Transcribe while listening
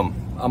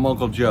I'm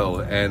Uncle Joe,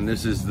 and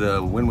this is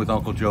the Win with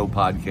Uncle Joe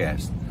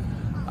podcast.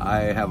 I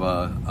have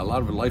a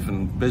lot of life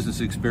and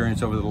business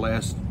experience over the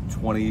last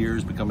 20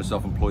 years, becoming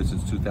self-employed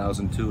since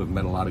 2002. I've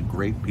met a lot of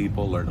great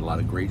people, learned a lot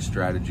of great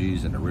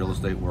strategies in the real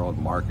estate world,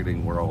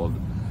 marketing world,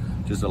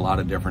 just a lot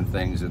of different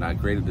things. And I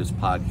created this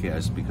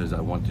podcast because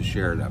I want to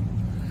share them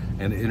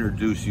and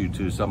introduce you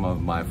to some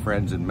of my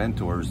friends and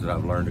mentors that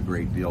I've learned a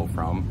great deal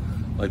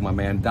from, like my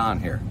man Don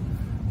here.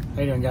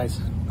 How you doing,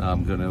 guys?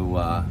 I'm going to,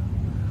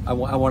 I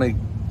want to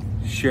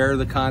share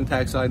the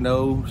contacts I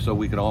know so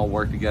we can all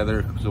work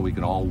together, so we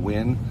can all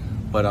win.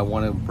 But I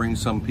want to bring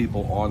some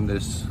people on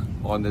this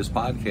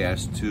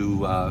podcast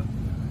to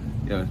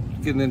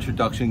get an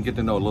introduction, get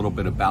to know a little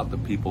bit about the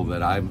people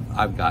that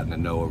I've gotten to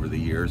know over the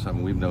years. I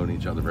mean, we've known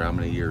each other for how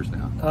many years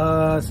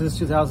now? Since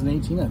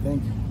 2018, I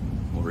think.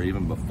 Or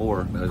even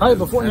before. Probably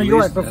before. No, you're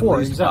right. Before,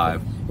 at least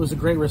exactly. 5. It was a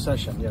great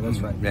recession. Yeah,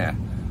 that's right. Yeah,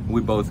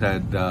 we both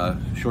had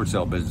short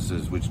sale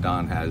businesses, which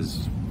Don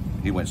has.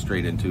 He went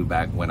straight into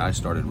back when I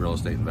started real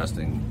estate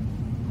investing.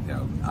 You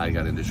know, I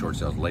got into short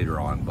sales later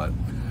on. But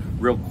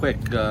real quick,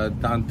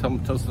 Don,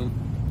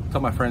 tell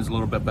my friends a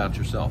little bit about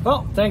yourself.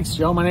 Well, thanks,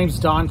 Joe. My name's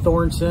Don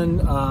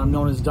Thornton. I'm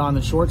known as Don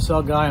the Short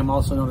Sale Guy. I'm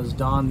also known as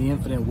Don the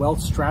Infinite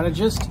Wealth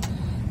Strategist.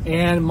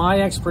 And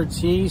my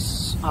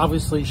expertise,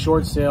 obviously,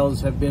 short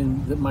sales have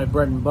been my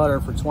bread and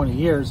butter for 20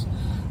 years.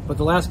 But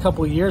the last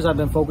couple of years, I've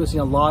been focusing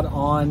a lot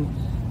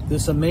on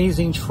this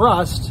amazing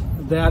trust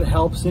that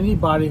helps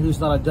anybody who's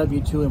not a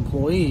W-2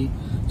 employee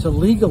to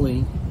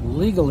legally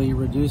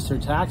reduce their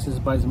taxes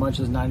by as much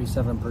as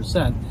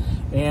 97%.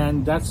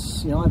 And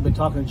that's, I've been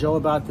talking to Joe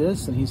about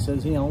this, and he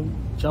says,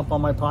 jump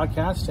on my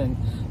podcast and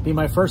be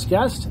my first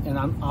guest. And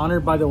I'm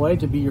honored, by the way,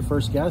 to be your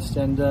first guest,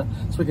 and so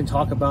we can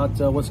talk about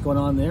what's going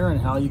on there and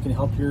how you can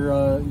help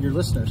your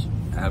listeners.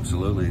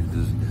 Absolutely.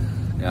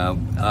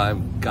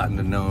 I've gotten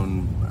to know,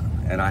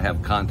 and I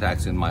have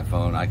contacts in my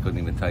phone. I couldn't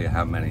even tell you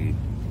how many,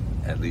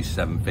 at least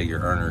 7-figure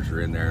earners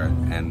are in there,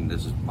 and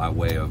this is my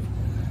way of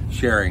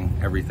sharing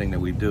everything that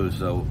we do.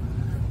 So,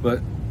 but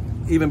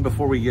even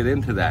before we get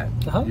into that,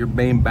 your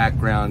main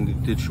background, you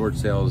did short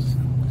sales.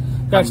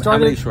 Yeah, how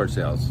many short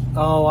sales?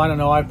 Oh, I don't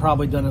know. I've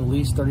probably done at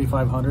least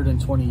 3,500 in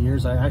 20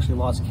 years. I actually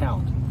lost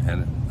count.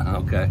 And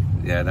okay,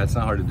 yeah, that's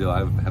not hard to do. I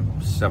have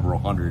several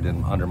hundred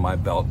under my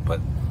belt,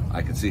 but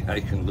I can see how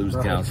you can lose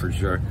count for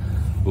sure.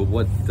 But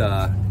what?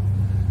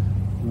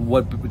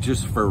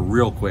 Just for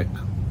real quick,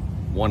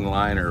 one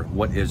liner,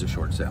 what is a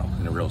short sale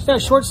in a real estate? Yeah,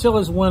 short sale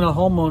is when a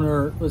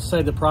homeowner, let's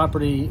say the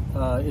property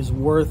is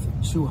worth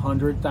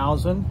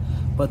 $200,000,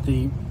 but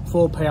the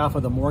full payoff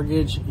of the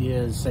mortgage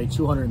is, say,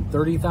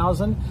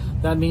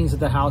 $230,000. That means that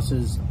the house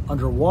is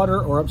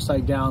underwater or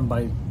upside down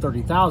by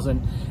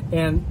 $30,000,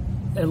 and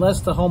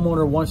unless the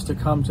homeowner wants to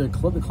come to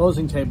the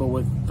closing table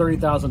with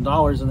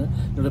 $30,000 and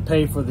to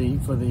pay for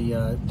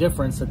the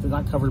difference that they're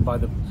not covered by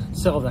the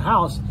sale of the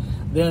house,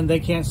 then they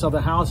can't sell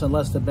the house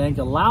unless the bank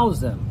allows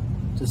them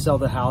to sell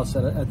the house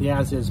at the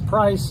as-is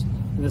price,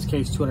 in this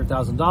case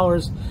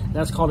 $200,000. And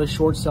that's called a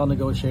short sale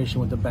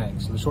negotiation with the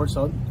bank. So the short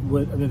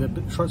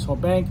sale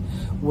bank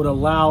would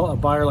allow a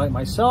buyer like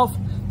myself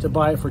to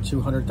buy it for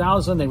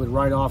 $200,000. They would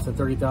write off the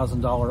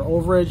 $30,000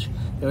 overage.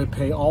 They would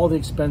pay all the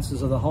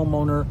expenses of the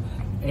homeowner,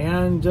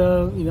 and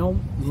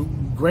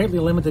greatly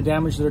limit the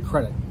damage to their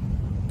credit.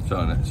 So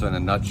in a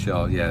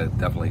nutshell, yeah, it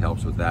definitely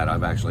helps with that.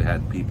 I've actually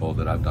had people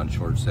that I've done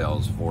short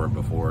sales for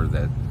before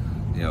that,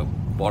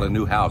 bought a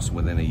new house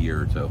within a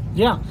year or two.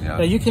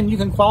 Yeah. You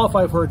can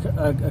qualify for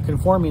a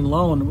conforming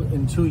loan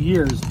in 2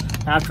 years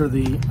after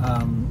the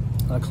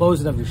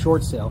closing of your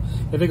short sale.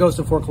 If it goes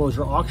to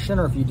foreclosure auction,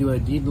 or if you do a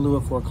deed in lieu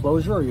of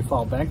foreclosure, or you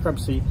file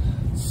bankruptcy,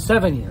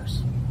 7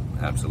 years.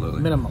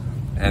 Absolutely. Minimum.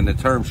 And the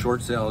term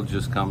short sale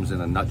just comes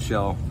in a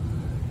nutshell.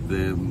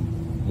 The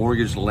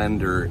mortgage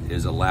lender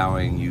is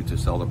allowing you to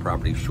sell the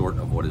property short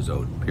of what is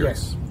owed, period.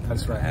 Yes,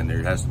 that's right. And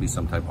there has to be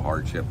some type of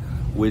hardship,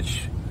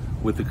 which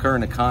with the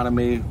current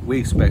economy, we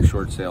expect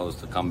short sales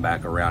to come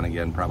back around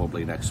again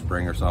probably next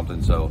spring or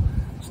something. So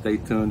stay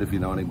tuned. If you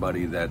know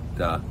anybody that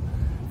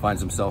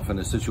finds himself in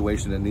a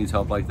situation that needs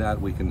help like that,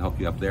 we can hook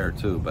you up there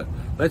too. But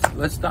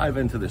let's dive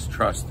into this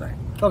trust thing.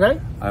 Okay.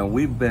 I've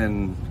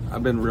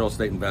been real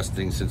estate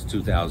investing since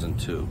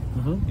 2002.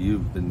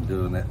 You've been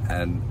doing it,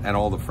 and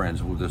all the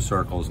friends with the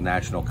circles,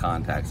 national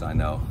contacts I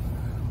know.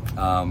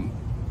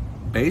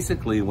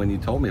 Basically, when you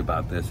told me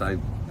about this,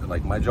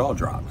 my jaw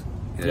dropped.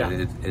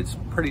 It's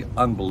pretty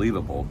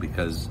unbelievable,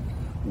 because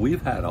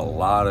we've had a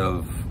lot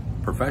of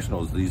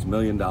professionals, these $1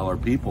 million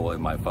people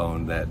in my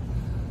phone that,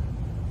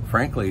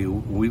 frankly,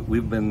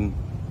 we've been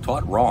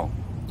taught wrong.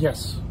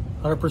 Yes,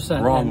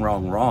 100%.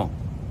 Wrong.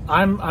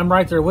 I'm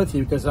right there with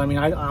you, because I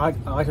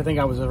like to think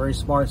I was a very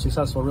smart,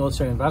 successful real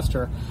estate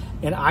investor,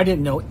 and I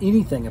didn't know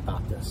anything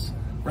about this.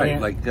 Right,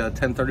 like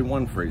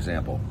 1031, for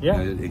example. Yeah.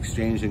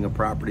 Exchanging a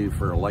property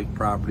for a like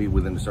property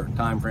within a certain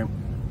time frame.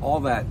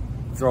 All that,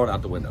 throw it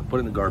out the window. Put it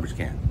in the garbage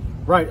can.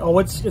 Right. Oh,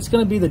 it's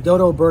going to be the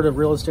dodo bird of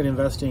real estate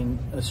investing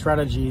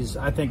strategies,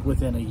 I think,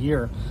 within a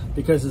year,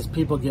 because as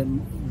people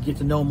get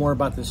to know more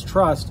about this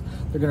trust,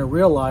 they're going to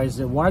realize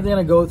that why are they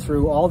going to go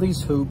through all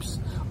these hoops,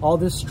 all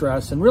this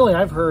stress? And really,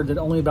 I've heard that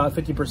only about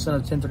 50%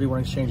 of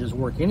 1031 exchanges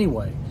work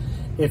anyway.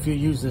 If you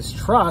use this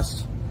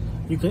trust,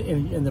 you can,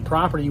 and the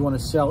property you want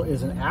to sell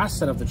is an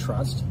asset of the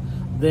trust,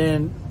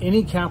 then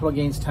any capital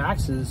gains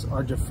taxes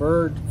are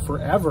deferred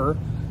forever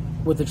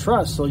with the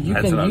trust. So you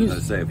That's can what use. I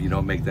was going to say. If you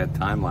don't make that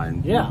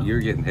timeline, Yeah.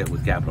 you're getting hit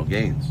with capital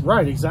gains.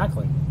 Right,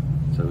 exactly.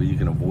 So you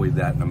can avoid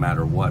that no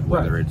matter what,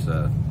 whether Right. it's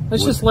a.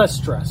 It's just less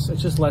stress.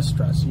 It's just less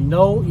stress. You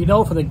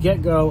know from the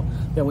get-go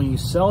that when you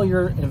sell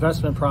your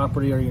investment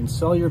property or you can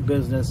sell your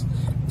business,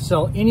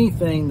 sell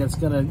anything that's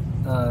going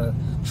to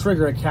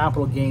trigger a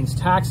capital gains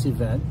tax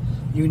event,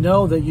 you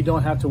know that you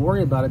don't have to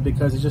worry about it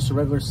because it's just a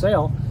regular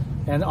sale,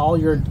 and all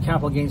your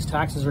capital gains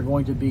taxes are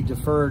going to be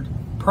deferred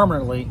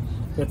permanently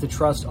if the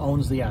trust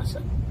owns the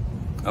asset.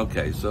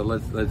 Okay, so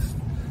let's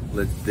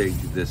dig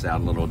this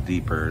out a little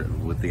deeper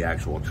with the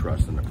actual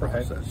trust in the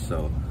process. Okay.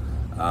 So,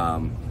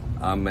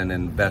 I'm an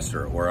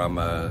investor, or I'm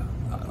a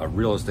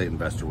real estate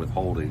investor with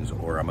holdings,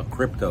 or I'm a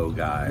crypto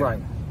guy,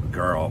 Right.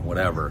 girl,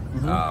 whatever,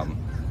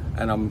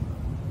 and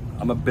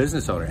I'm a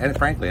business owner, and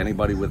frankly,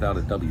 anybody without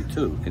a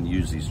W-2 can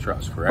use these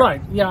trusts, correct?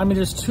 Right. Yeah. I mean,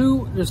 there's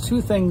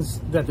two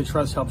things that the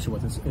trust helps you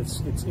with.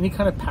 It's any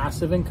kind of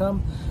passive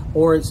income,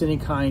 or it's any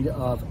kind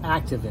of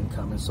active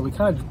income. And so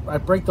I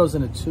break those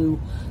into two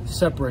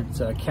separate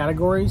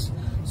categories.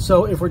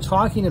 So if we're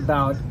talking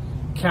about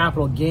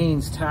capital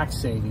gains tax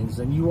savings,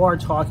 then you are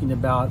talking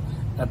about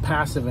a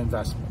passive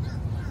investment.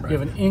 Right. You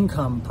have an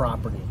income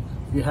property.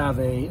 You have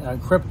a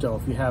crypto.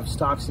 If you have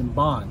stocks and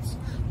bonds,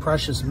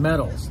 precious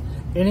metals.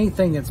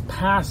 Anything that's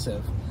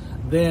passive,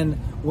 then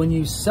when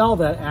you sell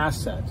that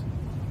asset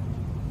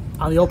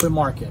on the open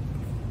market,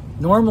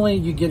 normally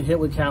you get hit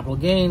with capital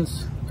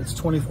gains. It's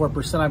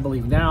 24%, I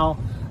believe now.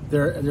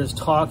 There's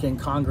talk in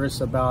Congress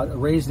about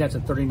raising that to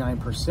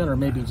 39%, or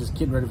maybe just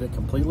getting rid of it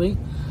completely.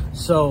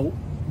 So,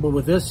 but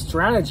with this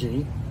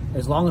strategy,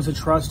 as long as the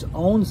trust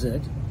owns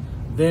it,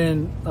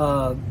 then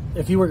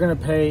if you were going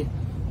to pay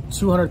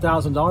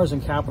 $200,000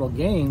 in capital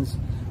gains,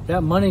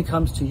 that money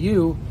comes to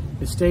you.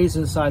 It stays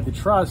inside the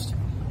trust,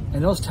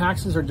 and those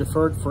taxes are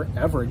deferred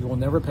forever. You will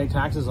never pay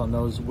taxes on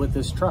those with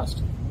this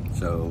trust.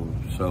 So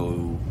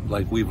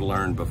like we've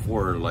learned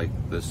before, like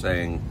the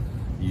saying,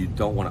 you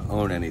don't want to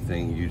own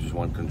anything, you just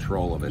want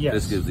control of it. Yes.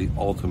 This gives the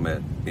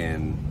ultimate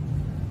in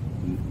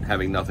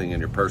having nothing in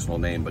your personal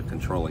name, but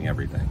controlling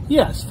everything.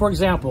 Yes. For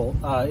example,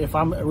 if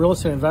I'm a real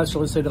estate investor,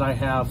 let's say that I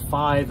have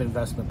 5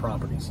 investment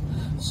properties.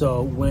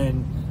 So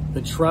when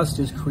the trust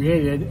is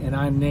created and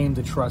I'm named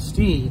the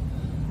trustee,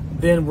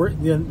 then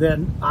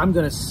I'm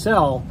going to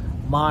sell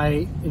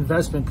my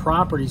investment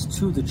properties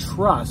to the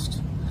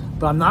trust,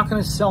 but I'm not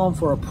going to sell them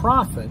for a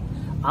profit.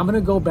 I'm going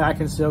to go back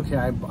and say, okay,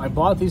 I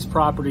bought these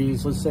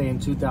properties, let's say in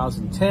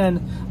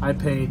 2010, I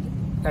paid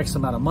X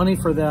amount of money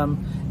for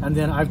them, and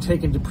then I've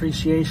taken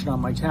depreciation on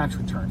my tax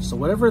return. So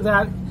whatever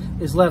that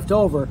is left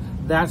over,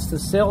 that's the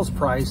sales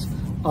price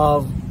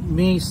of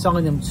me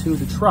selling them to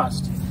the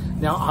trust.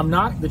 Now,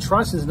 the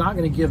trust is not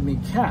going to give me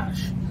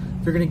cash.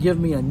 They're going to give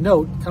me a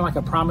note, kind of like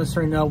a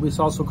promissory note. It's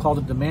also called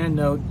a demand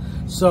note.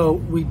 So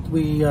we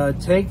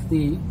take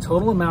the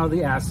total amount of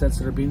the assets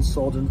that are being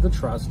sold into the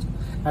trust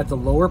at the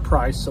lower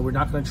price, so we're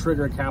not going to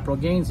trigger a capital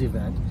gains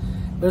event.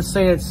 Let's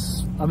say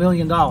it's $1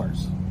 million,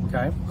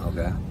 okay?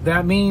 Okay.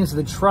 That means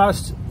the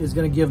trust is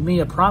going to give me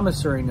a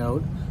promissory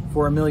note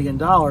for $1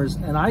 million,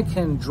 and I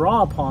can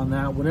draw upon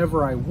that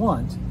whenever I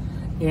want.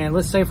 And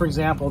let's say, for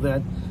example,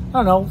 that,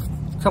 I don't know,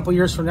 a couple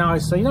years from now, I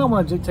say, I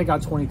want to take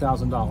out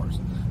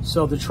 $20,000.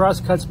 So the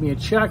trust cuts me a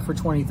check for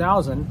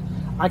 $20,000.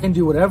 I can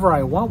do whatever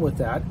I want with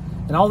that,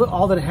 and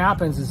all that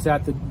happens is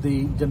that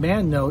the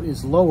demand note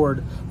is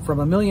lowered from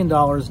 $1 million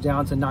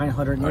down to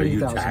 $980,000. Are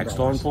you taxed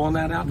on pulling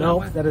that out?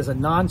 No, that is a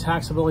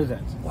non-taxable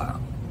event. Wow,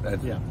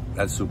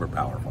 that's super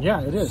powerful.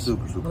 Yeah, it is.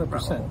 Super 100%.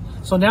 powerful.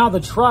 So now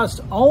the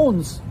trust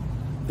owns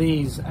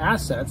these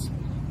assets.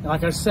 And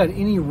like I said,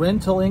 any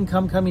rental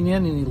income coming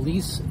in, any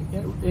lease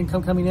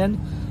income coming in,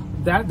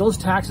 those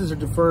taxes are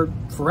deferred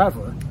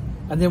forever.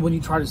 And then when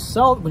you try to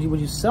sell, when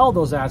you sell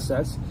those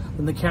assets,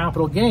 then the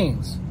capital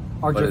gains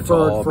are But deferred it's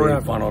all forever.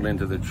 being funneled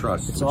into the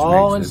trust. It's which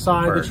all makes it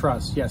inside the deferred.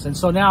 trust, yes. And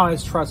so now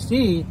as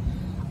trustee,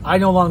 I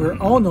no longer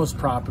own those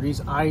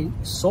properties. I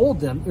sold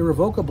them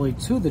irrevocably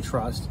to the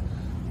trust,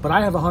 but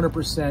I have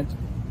 100%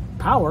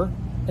 power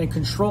and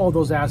control of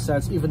those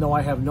assets, even though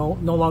I have no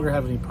longer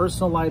have any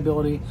personal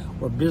liability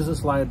or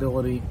business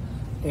liability.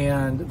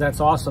 And that's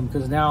awesome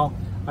because now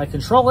I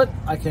control it.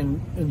 I can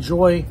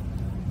enjoy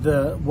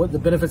the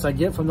benefits I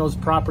get from those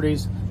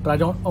properties, but I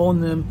don't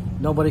own them.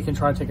 Nobody can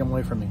try to take them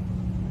away from me.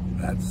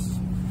 That's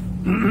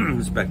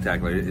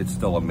spectacular. It's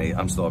still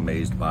I'm still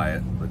amazed by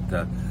it.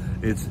 But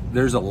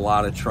there's a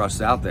lot of trusts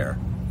out there,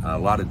 a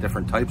lot of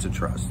different types of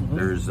trusts.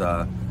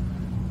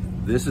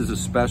 Mm-hmm. This is a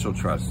special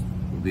trust.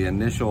 the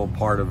initial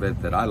part of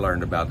it that I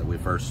learned about, that we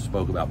first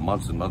spoke about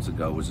months and months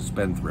ago, was a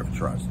spendthrift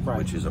trust, Right.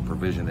 which is a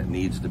provision that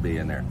needs to be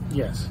in there.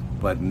 Yes.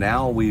 But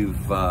now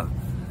we've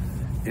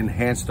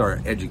enhanced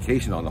our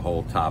education on the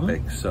whole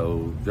topic,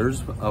 so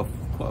there's a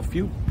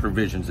few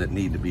provisions that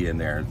need to be in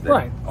there that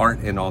Right.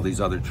 aren't in all these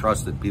other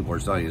trusts that people are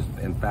selling.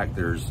 In fact,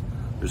 there's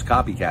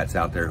copycats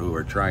out there who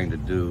are trying to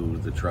do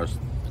the trust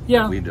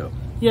Yeah. that we do.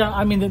 Yeah,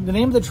 I mean, the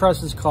name of the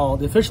trust is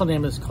called, the official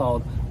name is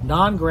called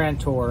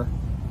Non-Grantor,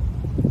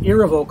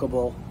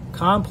 Irrevocable,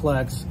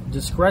 Complex,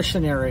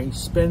 Discretionary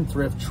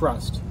Spendthrift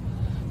Trust.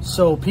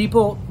 So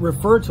people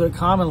refer to it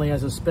commonly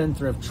as a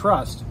spendthrift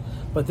trust,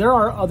 but there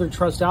are other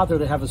trusts out there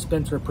that have a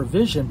spendthrift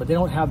provision, but they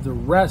don't have the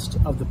rest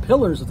of the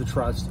pillars of the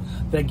trust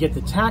that get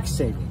the tax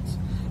savings.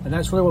 And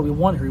that's really what we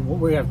want here.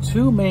 We have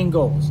two main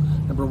goals.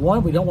 Number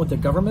one, we don't want the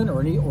government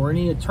or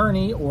any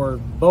attorney or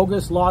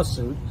bogus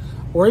lawsuit,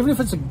 or even if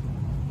it's a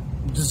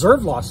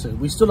deserved lawsuit,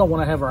 we still don't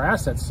want to have our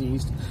assets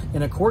seized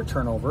in a court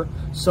turnover.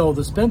 So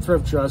the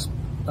spendthrift trust,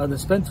 the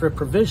spendthrift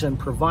provision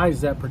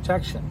provides that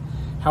protection.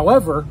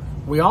 However,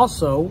 we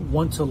also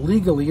want to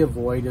legally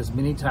avoid as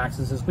many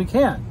taxes as we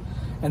can.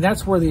 And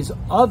that's where these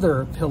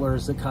other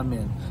pillars that come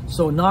in.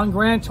 So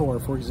non-grantor,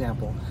 for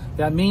example,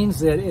 that means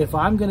that if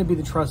I'm going to be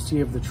the trustee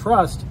of the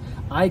trust,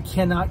 I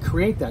cannot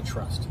create that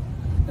trust.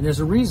 And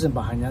there's a reason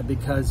behind that,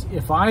 because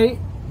if I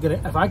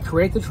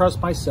create the trust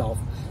myself,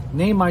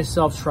 name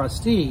myself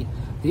trustee,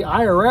 the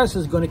IRS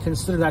is going to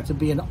consider that to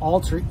be an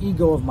alter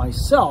ego of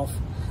myself,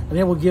 and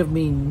they will give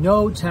me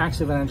no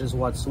tax advantages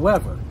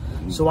whatsoever.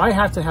 So I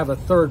have to have a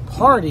third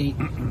party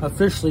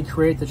officially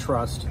create the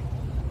trust,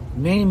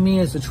 name me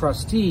as the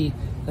trustee,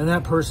 and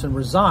that person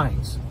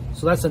resigns.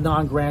 So that's a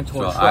non-grantor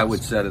trust. So I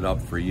would set it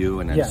up for you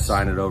and then Yes.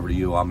 sign it over to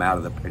you. I'm out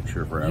of the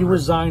picture forever. You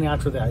resign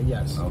after that,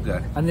 yes. Okay.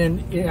 And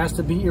then it has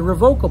to be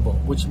irrevocable,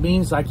 which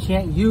means I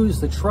can't use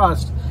the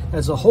trust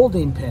as a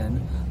holding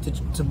pen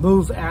to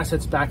move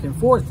assets back and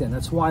forth in.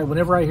 That's why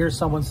whenever I hear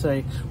someone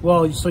say,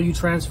 well, so you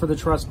transfer the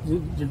trust,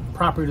 the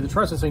property to the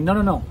trust, I say,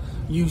 no.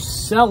 You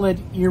sell it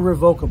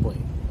irrevocably.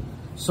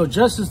 So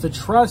just as the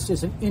trust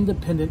is an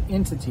independent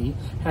entity,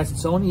 has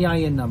its own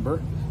EIN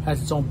number,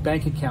 has its own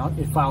bank account,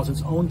 it files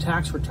its own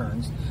tax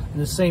returns. In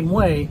the same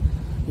way,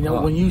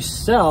 when you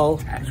sell,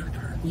 Tax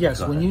return. yes,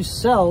 Go when ahead. you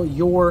sell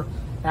your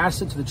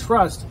asset to the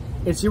trust,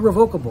 it's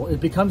irrevocable. It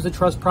becomes the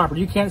trust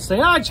property. You can't say,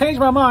 I changed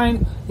my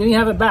mind, then you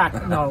have it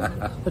back. No,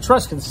 the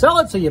trust can sell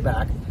it to you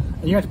back,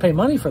 and you have to pay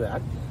money for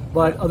that.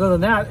 But other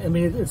than that, I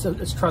mean,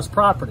 it's trust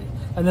property.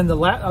 And then the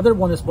other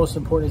one that's most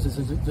important is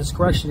a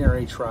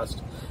discretionary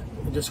trust,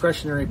 a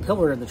discretionary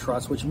pillar in the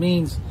trust, which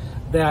means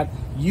that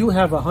you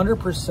have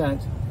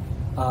 100%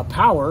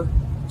 power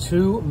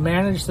to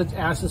manage the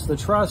assets of the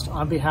trust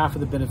on behalf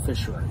of the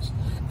beneficiaries.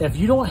 If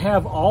you don't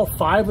have all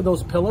 5 of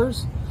those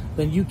pillars,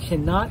 then you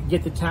cannot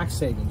get the tax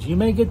savings. You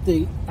may get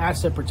the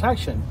asset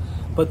protection,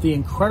 but the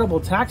incredible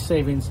tax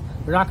savings,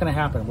 they're not going to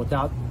happen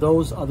without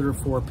those other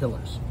 4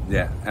 pillars.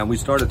 Yeah, and we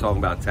started talking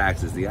about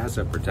taxes. The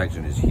asset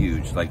protection is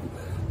huge. Like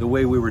the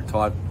way we were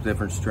taught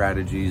different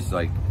strategies,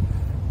 like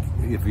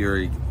if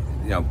you're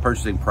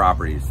purchasing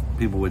properties,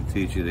 people would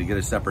teach you to get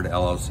a separate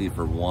LLC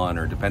for 1,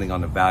 or depending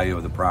on the value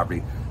of the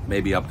property,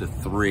 maybe up to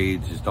 3.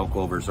 Just don't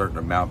go over a certain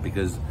amount,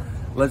 because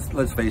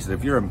let's face it,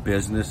 if you're in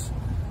business,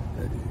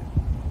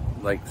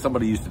 like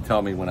somebody used to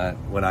tell me when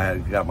I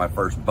had got my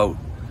first boat,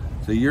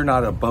 so you're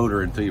not a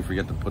boater until you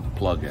forget to put the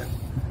plug in.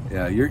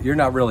 Yeah, you're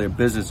not really a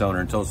business owner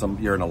until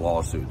you're in a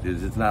lawsuit.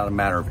 It's not a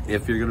matter of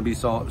if you're going to be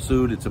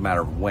sued, it's a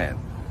matter of when.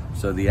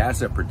 So the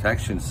asset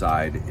protection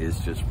side is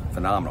just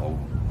phenomenal.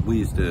 We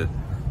used to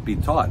be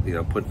taught,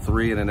 put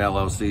 3 in an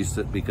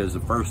LLC, because the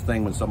first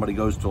thing when somebody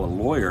goes to a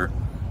lawyer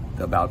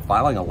about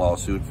filing a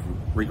lawsuit,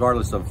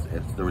 regardless of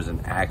if there was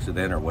an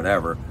accident or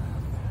whatever,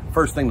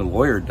 first thing the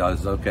lawyer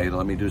does is, okay,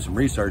 let me do some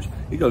research.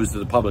 He goes to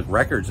the public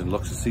records and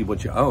looks to see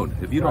what you own.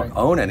 If you don't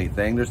own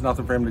anything, there's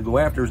nothing for him to go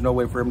after. There's no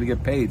way for him to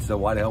get paid. So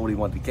why the hell would he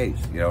want the case?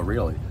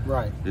 Really?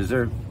 Right. Is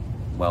there?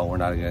 Well, we're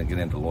not going to get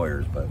into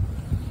lawyers, but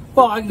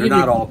they're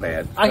not all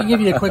bad. I can give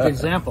you a quick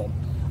example.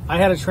 I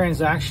had a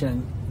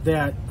transaction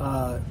that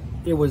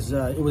it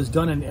was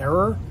done in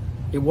error.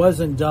 It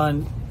wasn't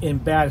done in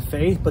bad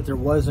faith, but there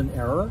was an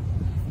error,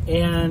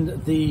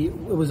 and it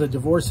was a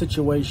divorce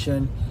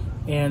situation.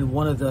 And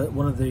one of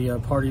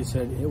the parties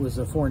it was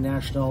a foreign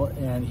national,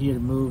 and he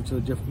had moved to a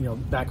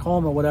different, back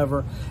home or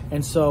whatever.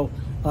 And so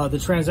the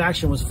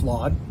transaction was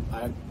flawed.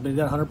 I made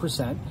that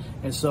 100%.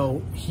 And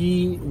so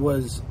he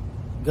was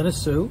going to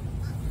sue.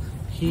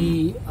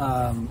 He,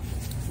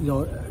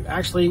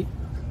 actually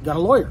got a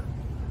lawyer,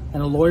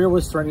 and a lawyer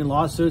was threatening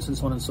lawsuits and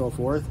so on and so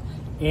forth.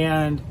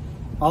 And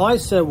all I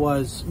said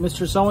was,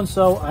 Mr.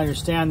 So-and-so, I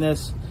understand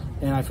this,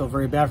 and I feel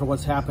very bad for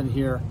what's happened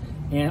here.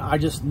 And I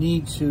just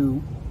need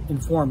to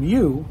inform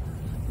you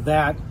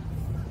that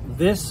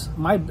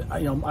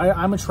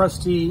I'm a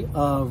trustee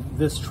of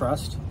this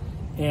trust,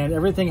 and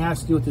everything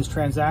has to do with this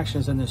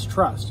transaction is in this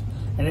trust,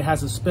 and it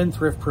has a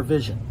spendthrift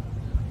provision.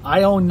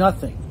 I own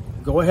nothing.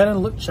 Go ahead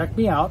and check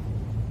me out.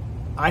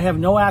 I have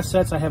no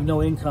assets, I have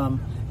no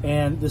income,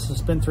 and this is a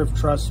spendthrift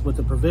trust with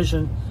the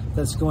provision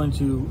that's going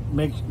to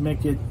make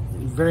it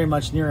very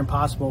much near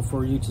impossible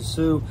for you to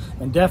sue,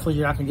 and definitely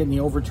you're not going to get any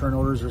overturn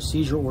orders or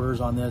seizure orders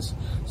on this.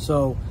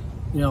 So,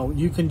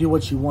 you can do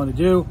what you want to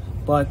do,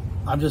 but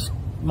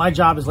my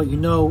job is let you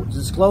know,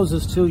 disclose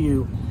this to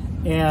you,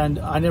 and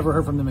I never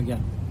heard from them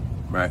again.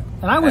 Right.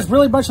 And I was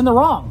really much in the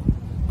wrong,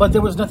 but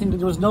there was nothing.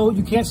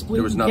 You can't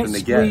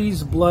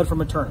squeeze blood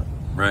from a turnip.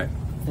 Right.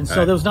 And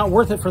so that was not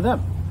worth it for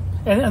them.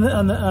 And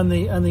on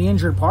the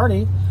injured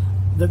party,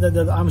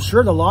 I'm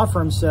sure the law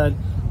firm said,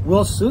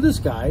 we'll sue this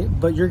guy,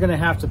 but you're going to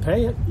have to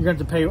pay it. You're going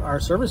to have to pay our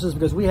services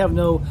because we have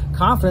no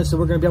confidence that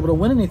we're going to be able to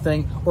win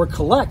anything or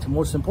collect,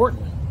 most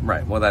importantly.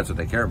 Right. Well, that's what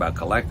they care about,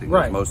 collecting.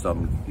 Right. Most of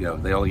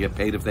them, they only get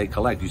paid if they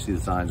collect. You see the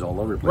signs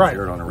all over the place. You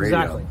hear it on the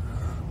radio.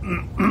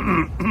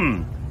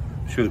 Exactly.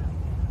 Shoot.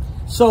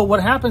 So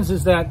what happens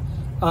is that,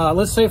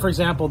 let's say, for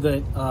example,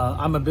 that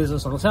I'm a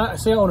business owner.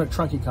 Say I own a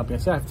trunking company.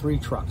 Say I have 3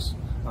 trucks.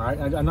 All right.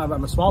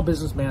 I'm a small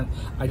businessman.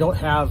 I don't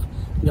have,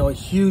 a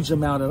huge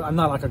amount of, I'm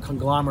not like a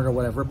conglomerate or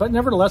whatever, but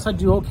nevertheless, I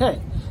do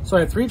okay. So I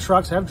have 3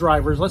 trucks. I have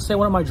drivers. Let's say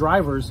one of my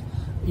drivers,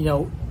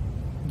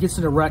 gets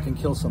in a wreck and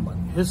kills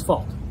someone. His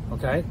fault.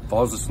 Okay.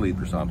 Falls asleep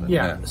or something.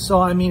 Yeah.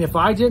 So, if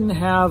I didn't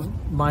have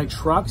my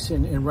trucks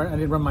and I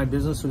didn't run my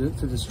business through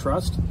this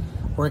trust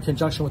or in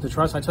conjunction with the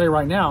trust, I tell you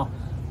right now,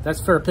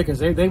 that's fair pickings.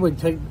 They would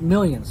take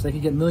millions. They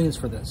could get millions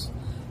for this.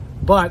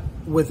 But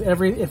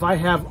if I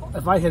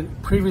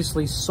had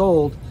previously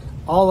sold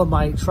all of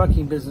my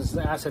trucking business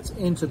assets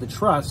into the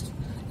trust,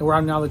 and where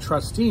I'm now the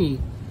trustee,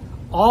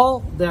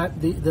 all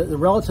that the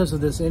relatives of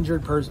this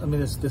injured person,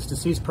 this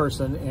deceased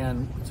person,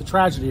 and it's a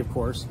tragedy, of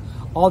course,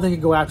 all they can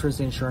go after is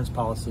the insurance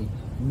policy,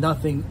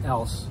 nothing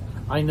else.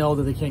 I know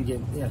that they can't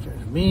get after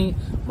me,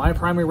 my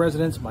primary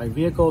residence, my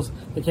vehicles.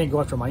 They can't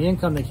go after my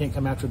income. They can't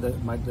come after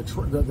my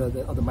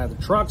other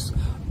trucks.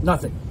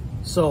 Nothing.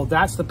 So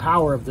that's the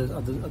power of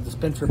the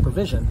spendthrift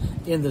provision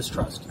in this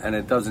trust. And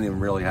it doesn't even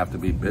really have to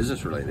be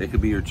business related. It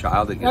could be your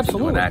child that gets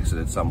into an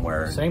accident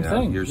somewhere. Same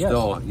thing.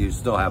 You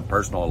still have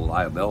personal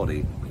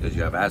liability because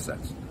you have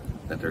assets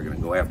that they're going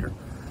to go after.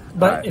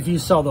 But if you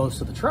sell those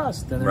to the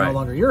trust, then they're no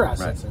longer your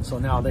assets, right. And so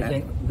now they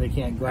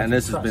can't go after And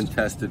this the has been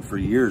tested for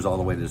years, all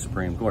the way to the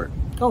Supreme Court.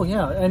 Oh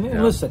yeah,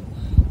 and listen,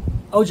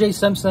 O.J.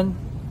 Simpson.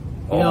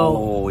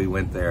 We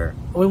went there.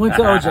 We went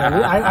to OJ.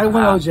 I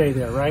went OJ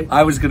there, right?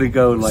 I was going to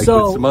go with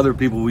some other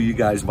people who you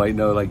guys might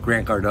know, like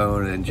Grant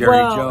Cardone and Jerry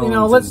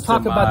Jones. Let's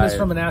talk about this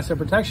from an asset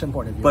protection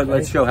point of view. But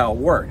let's show how it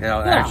worked.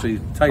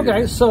 Actually,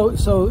 okay. So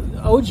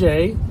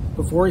OJ,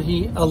 before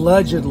he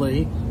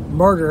allegedly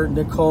murdered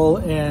Nicole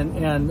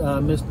and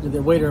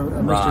the waiter,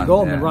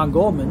 Ron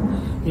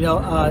Goldman,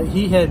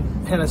 he had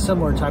a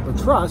similar type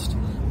of trust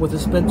with a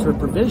spendthrift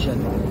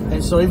provision,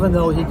 and so even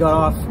though he got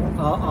off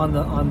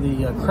on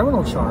the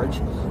criminal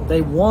charge,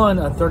 they won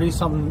a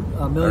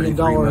 $30-something million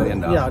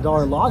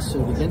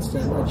lawsuit against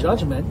him, a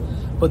judgment,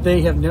 but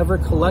they have never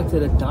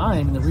collected a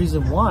dime. And the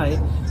reason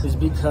why is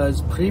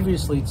because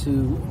previously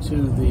to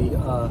the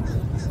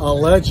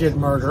alleged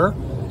murder,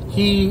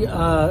 he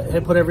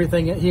had put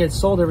everything. He had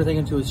sold everything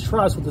into his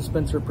trust with the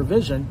spendthrift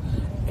provision,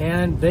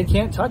 and they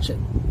can't touch it.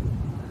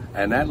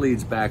 And that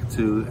leads back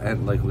to,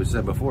 and like we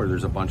said before,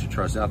 there's a bunch of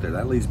trusts out there.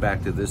 That leads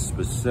back to this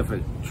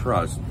specific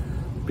trust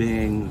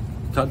being,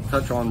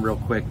 touch on real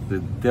quick the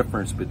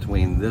difference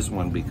between this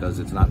one because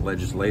it's not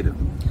legislative.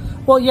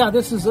 Well, yeah,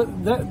 this is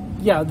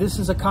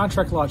a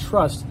contract law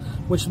trust,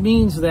 which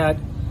means that,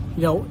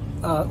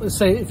 let's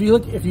say if you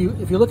look at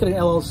an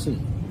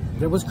LLC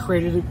that was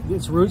created,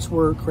 its roots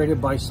were created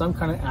by some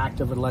kind of act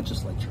of a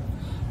legislature,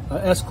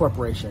 S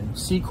corporation,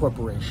 C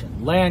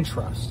corporation, land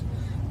trust.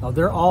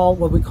 They're all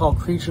what we call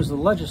creatures of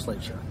the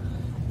legislature.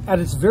 At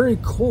its very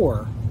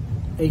core,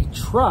 a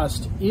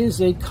trust is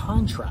a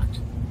contract.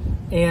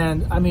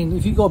 And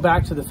if you go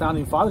back to the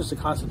founding fathers, the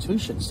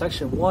Constitution,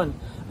 Section 1,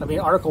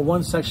 Article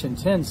 1, Section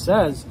 10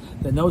 says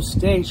that no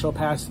state shall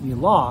pass any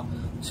law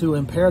to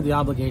impair the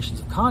obligations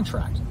of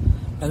contract.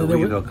 And so we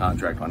can do a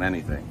contract on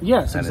anything.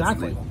 Yes,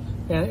 exactly.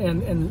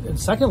 And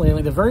secondly,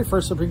 the very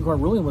first Supreme Court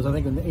ruling was, I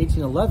think, in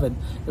 1811.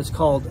 It's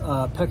called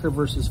Fletch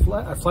versus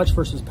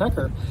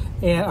Pecker,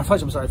 and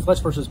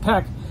Fletch versus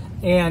Peck.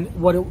 And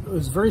what it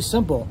was very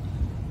simple.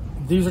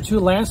 These are 2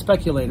 land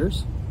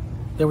speculators.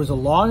 There was a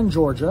law in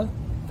Georgia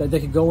that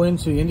they could go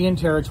into Indian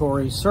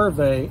Territory,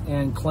 survey,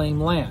 and claim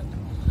land.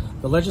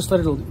 The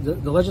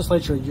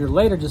legislature a year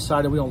later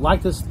decided we don't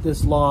like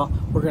this law,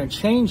 we're going to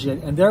change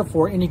it, and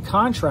therefore any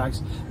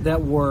contracts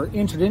that were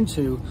entered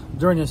into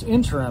during this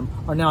interim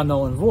are now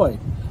null and void.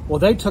 Well,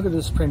 they took it to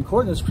the Supreme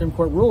Court, and the Supreme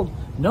Court ruled,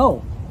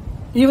 no,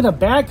 even a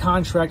bad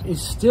contract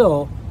is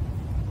still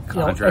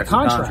a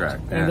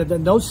contract. And that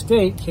no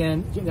state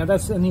can,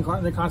 that's in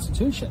the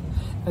Constitution.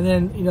 And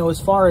then, as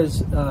far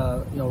as,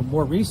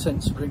 more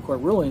recent Supreme Court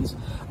rulings,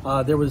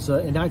 there was,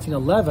 in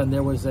 1911,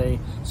 there was a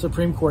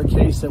Supreme Court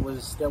case that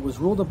was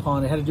ruled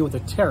upon. It had to do with a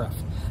tariff.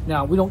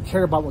 Now, we don't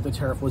care about what the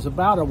tariff was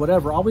about or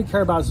whatever. All we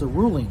care about is the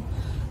ruling.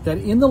 That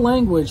in the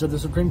language of the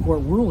Supreme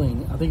Court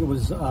ruling, I think it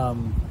was, I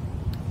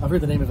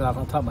forget the name of it off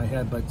the top of my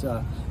head, but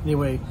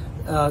anyway,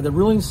 the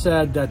ruling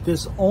said that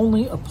this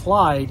only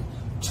applied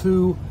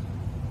to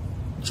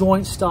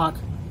joint stock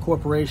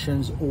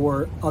corporations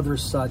or other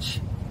such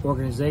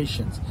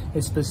organizations.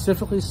 It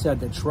specifically said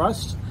that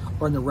trusts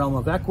are in the realm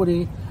of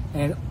equity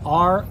and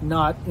are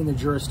not in the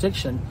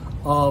jurisdiction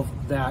of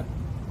that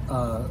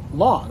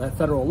law, that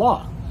federal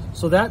law.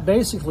 So that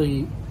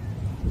basically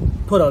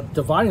put a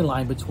dividing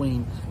line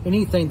between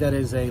anything that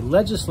is a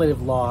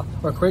legislative law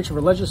or creation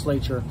of a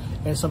legislature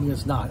and something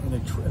that's not.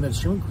 And the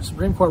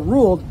Supreme Court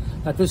ruled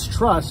that this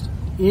trust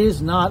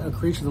is not a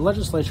creation of the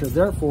legislature,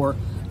 therefore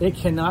it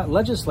cannot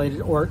legislate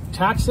it or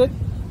tax it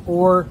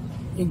or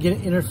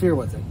interfere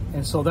with it.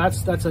 And so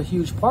that's a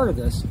huge part of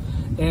this.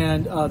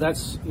 And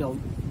that's,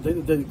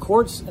 the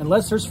courts,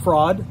 unless there's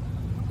fraud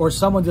or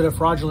someone did a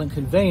fraudulent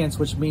conveyance,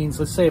 which means,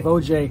 let's say if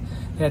OJ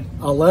had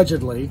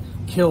allegedly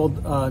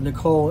killed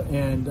Nicole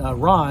and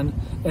Ron,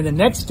 and the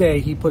next day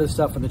he put his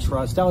stuff in the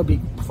trust, that would be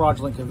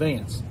fraudulent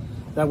conveyance.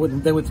 They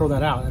would throw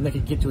that out and they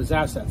could get to his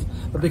assets.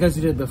 But because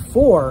he did it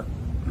before,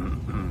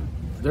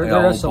 they're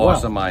old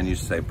boss of mine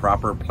used to say,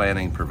 proper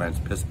planning prevents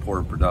piss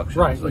poor production.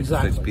 Right, it's like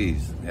exactly.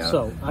 6 Ps.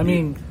 So, I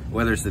mean,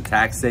 whether it's the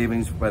tax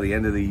savings by the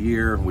end of the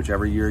year,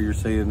 whichever year you're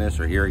seeing this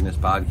or hearing this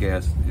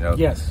podcast,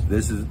 yes,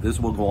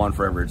 this will go on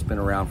forever. It's been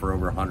around for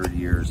over 100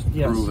 years,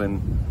 yes,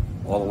 proven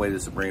all the way to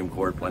the Supreme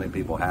Court. Plenty of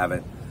people have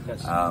it.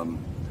 Yes.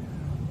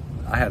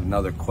 I had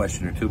another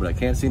question or two, but I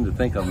can't seem to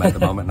think of them at the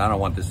moment, and I don't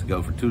want this to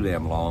go for too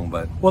damn long.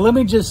 But well, let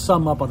me just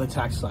sum up on the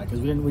tax side, because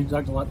we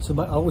talked a lot.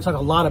 We talked a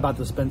lot about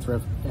the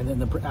spendthrift and then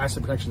the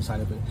asset protection side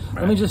of it.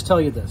 Right. Let me just tell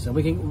you this, and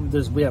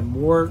we have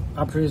more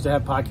opportunities to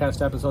have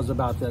podcast episodes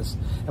about this,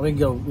 and we can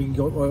go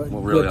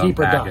really a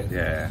deeper dive.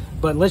 Yeah.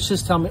 But let's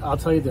just I'll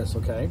tell you this,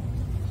 okay?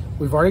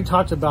 We've already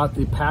talked about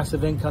the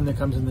passive income that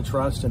comes in the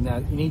trust, and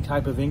that any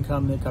type of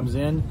income that comes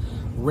in,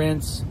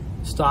 rents,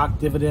 stock,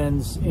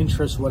 dividends,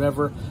 interest,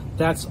 whatever,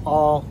 that's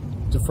all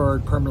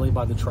deferred permanently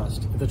by the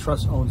trust. The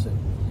trust owns it.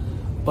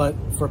 But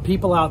for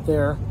people out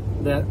there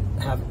that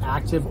have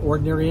active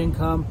ordinary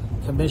income,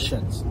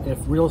 commissions, if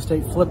real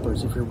estate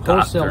flippers, if you're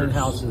wholesaling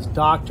houses,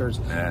 doctors,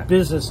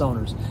 business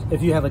owners,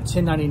 if you have a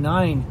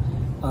 1099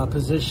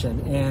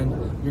 position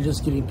and you're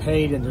just getting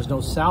paid and there's no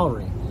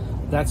salary,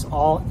 that's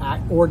all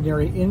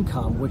ordinary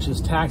income, which is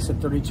taxed at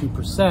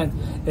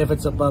 32% if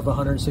it's above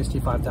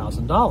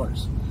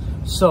 $165,000.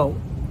 So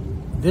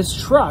this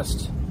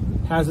trust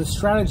has a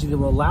strategy that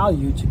will allow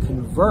you to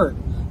convert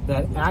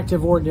that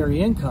active ordinary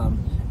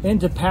income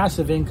into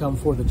passive income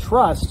for the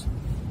trust,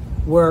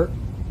 where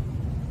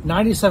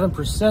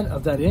 97%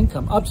 of that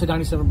income, up to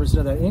 97%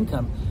 of that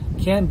income,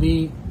 can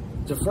be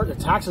deferred, the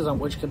taxes on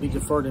which can be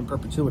deferred in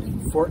perpetuity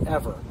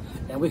forever.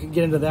 And we can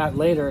get into that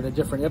later in a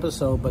different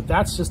episode, but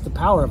that's just the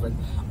power of it.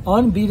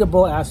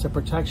 Unbeatable asset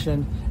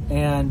protection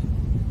and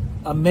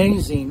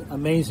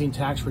amazing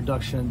tax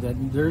reduction that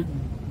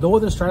no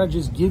other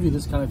strategies give you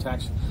this kind of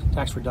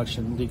tax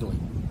reduction legally.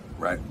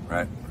 Right.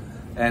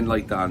 And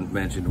like Don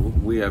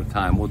mentioned, we have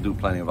time. We'll do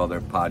plenty of other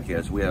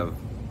podcasts. We have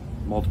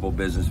multiple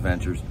business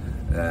ventures.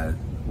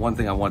 One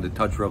thing I wanted to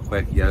touch real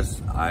quick.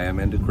 Yes, I am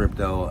into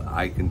crypto.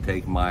 I can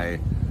take my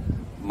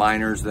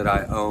miners that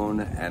I own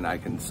and I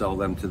can sell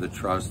them to the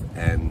trust,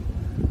 and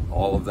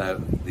all of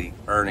the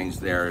earnings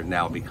there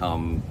now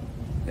become,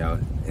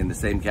 in the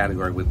same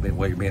category with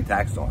what you're being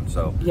taxed on.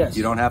 So yes,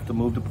 you don't have to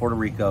move to Puerto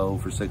Rico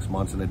for 6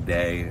 months and a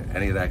day,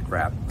 any of that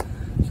crap.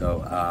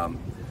 So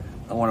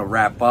I want to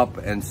wrap up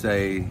and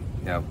say,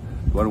 you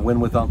want to win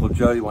with Uncle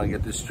Joe, you want to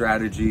get this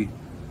strategy,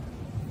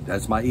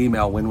 that's my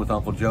email,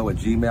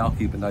 winwithUncleJoe@gmail.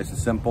 Keep it nice and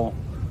simple.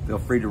 Feel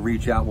free to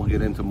reach out. We'll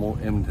get into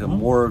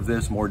more of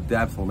this, more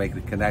depth. We'll make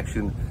the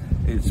connection.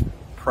 It's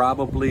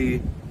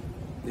probably,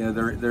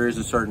 there is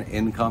a certain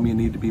income you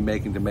need to be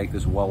making to make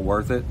this well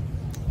worth it.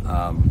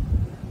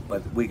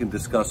 But we can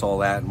discuss all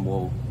that, and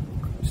we'll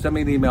send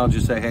me an email and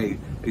just say, hey,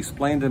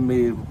 explain to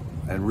me,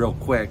 and real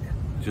quick,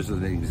 just as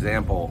an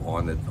example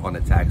on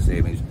the tax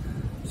savings.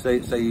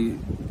 Say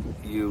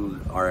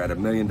you are at $1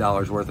 million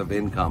worth of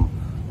income.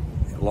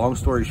 Long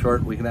story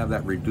short, we can have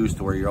that reduced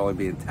to where you're only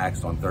being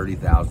taxed on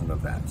 $30,000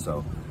 of that.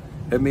 So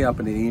hit me up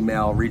in an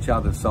email, reach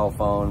out to the cell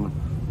phone.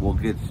 We'll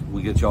get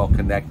you all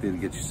connected,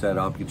 get you set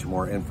up, get you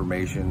more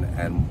information,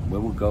 and we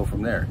will go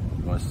from there.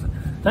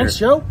 Thanks,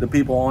 Joe. The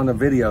people on the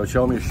video,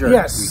 show them your shirt.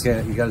 Yes,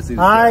 you got to see.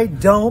 I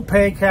don't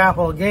pay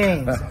capital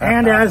gains,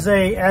 and as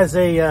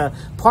a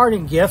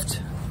parting gift.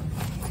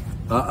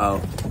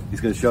 He's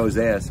going to show his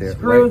ass here.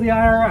 Screw the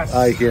IRS.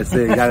 Oh, you can't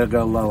see. You got to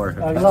go lower.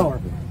 Lower.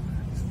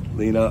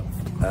 Lean up.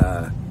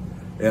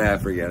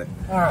 Forget it.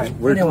 All right.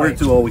 We're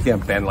too old. We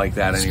can't bend like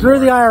that anymore. Screw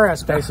the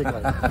IRS,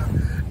 basically.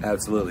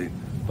 Absolutely.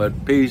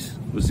 But peace.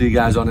 We'll see you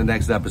guys on the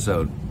next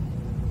episode.